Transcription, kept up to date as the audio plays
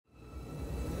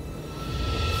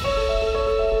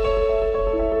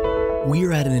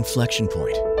We're at an inflection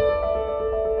point.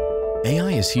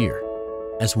 AI is here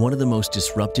as one of the most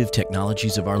disruptive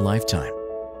technologies of our lifetime,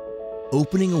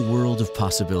 opening a world of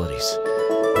possibilities,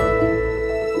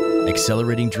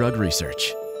 accelerating drug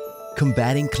research,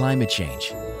 combating climate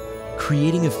change,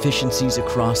 creating efficiencies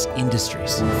across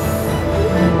industries,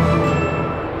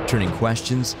 turning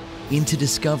questions into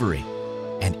discovery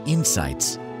and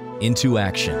insights into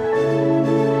action.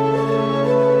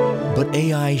 But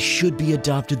AI should be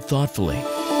adopted thoughtfully.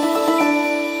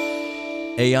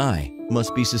 AI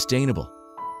must be sustainable,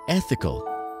 ethical,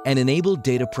 and enable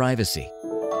data privacy.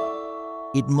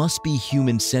 It must be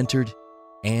human-centered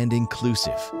and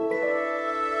inclusive.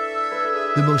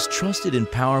 The most trusted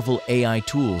and powerful AI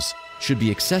tools should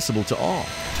be accessible to all.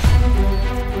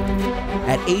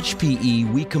 At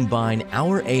HPE, we combine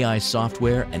our AI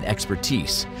software and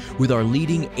expertise with our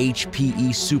leading HPE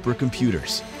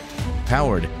supercomputers,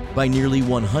 powered by nearly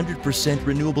 100%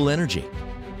 renewable energy,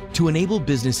 to enable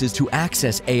businesses to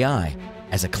access AI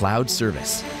as a cloud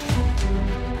service.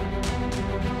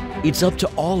 It's up to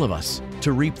all of us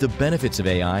to reap the benefits of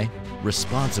AI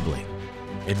responsibly,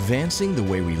 advancing the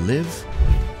way we live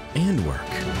and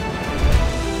work.